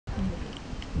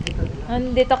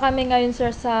Andito kami ngayon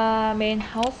sir sa main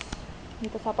house.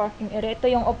 Dito sa parking area. Ito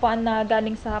yung upuan na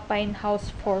galing sa Pine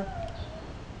House 4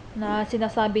 na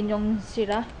sinasabi nyong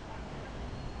sira.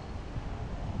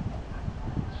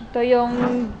 Ito yung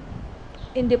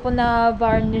hindi po na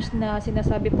varnish na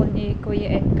sinasabi po ni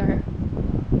Kuya Edgar.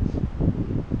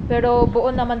 Pero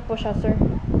buo naman po siya sir.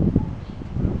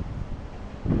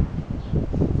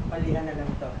 Palihan na lang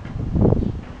ito.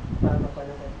 Tama pa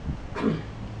na tayo.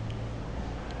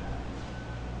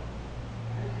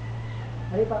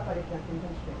 Ano ipapalit natin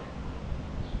doon siya?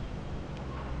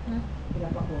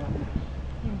 Pinapakuha na.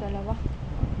 Yung dalawa.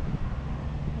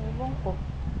 Ewan ko.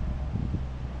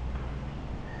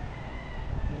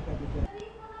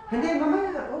 Hindi,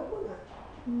 mamaya. Opo na.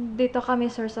 Dito kami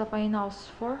sir sa Pine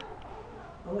House 4.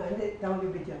 O nga, hindi. Tawag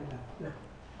yung bidyan lang. Na.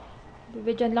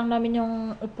 Bibigyan lang namin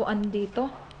yung upuan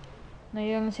dito. Na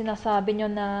yung sinasabi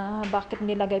nyo na bakit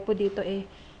nilagay po dito eh.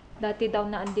 Dati daw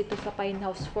na andito sa Pine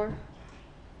House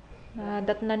 4.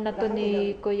 Datnan na to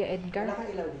ni Kuya Edgar. Wala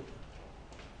kang ilaw dito.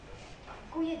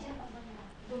 Kuya, dyan ang banda.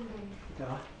 Doon.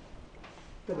 Ito?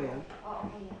 Ito ba yan? Oo,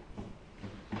 kuya.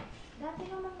 Dati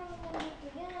naman nangyari ko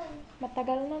yan.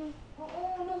 Matagal na. Oo,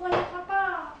 nung wala ka pa.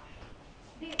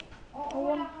 Oo,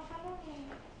 wala ka pa nun eh.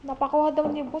 Napakuha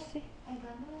daw ni boss eh. Ay,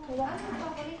 gano'n. Wala. Ano ba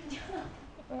balik dyan?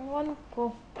 Ewan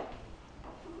ko.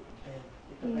 Ayan.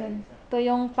 Ito ba Yan. yan? Ito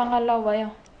yung pangalawa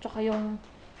yun. Tsaka yung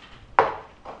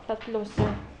tatlo sir.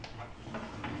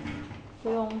 Ito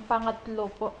yung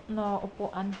pangatlo po na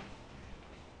upuan.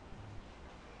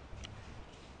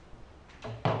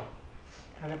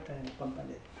 Hanap tayo ng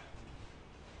pampalit.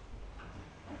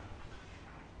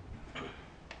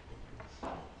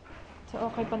 So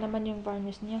okay pa naman yung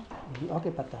varnish niya. Okay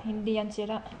pa to. Hindi yan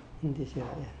sira. Hindi sira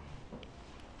yan.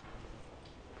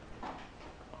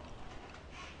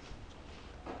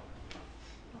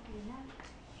 Okay na.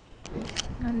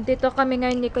 Nandito kami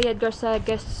ngayon ni Kuya Edgar sa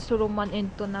guest room 1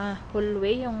 and 2 na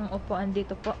hallway. Yung upuan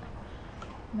dito po.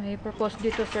 May propose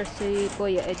dito sir si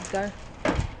Kuya Edgar.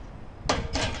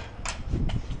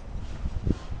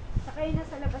 Sakay na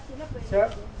sa labas sila, pwede. Sir,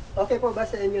 okay po ba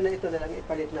sa inyo na ito na lang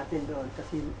ipalit natin doon?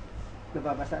 Kasi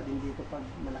nababasa din dito pag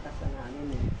malakas ang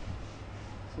hangin eh.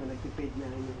 So nagpipade na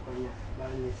rin yung kanya,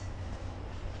 varnish.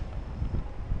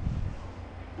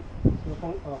 So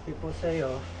kung okay po sa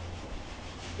iyo,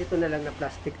 ito na lang na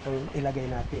plastic ang ilagay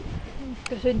natin.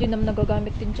 Kasi hindi naman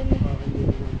nagagamit din dyan eh. O hindi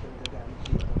naman ito gagamit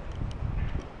dito.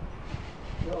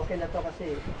 So okay na to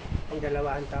kasi pang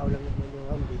dalawang tao lang naman yung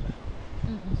home, di ba?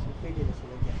 So pwede na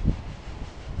sila dyan.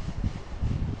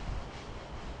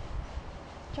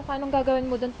 Tsaka anong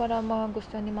gagawin mo dun para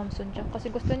magustuhan ni Ma'am Sunja?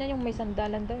 Kasi gusto niya yung may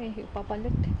sandalan daw eh.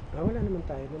 Ipapalit eh. Wala naman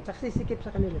tayo doon. Tsaka sisikip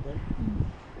sa kanila doon.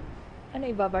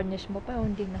 Ano, iba-varnish mo pa o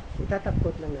hindi na?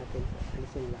 Itatapkot lang natin.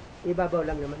 Alisin lang. Ibabaw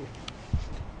lang naman eh.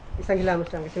 Isang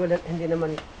hilamos lang kasi wala, hindi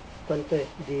naman kwento eh.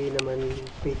 Hindi naman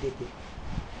PDT.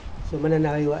 So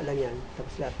mananawiwa lang yan.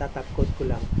 Tapos tatapkot ko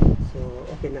lang. So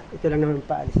okay na. Ito lang naman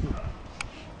paalisin.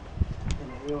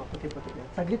 Yung puti-puti lang.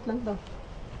 Saglit lang to.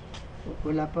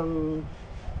 Wala pang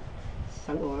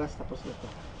isang oras tapos na to.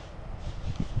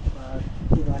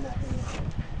 Ginawa natin yan.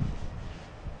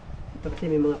 Ito kasi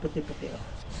may mga puti-puti oh.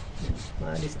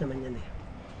 Maalis naman yan eh.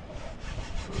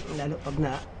 Lalo pag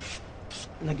na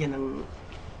lagyan ng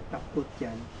top coat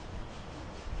yan,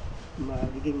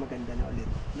 magiging maganda na ulit.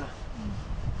 Na.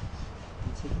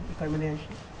 Sige, ikaw mo na yan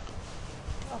siya.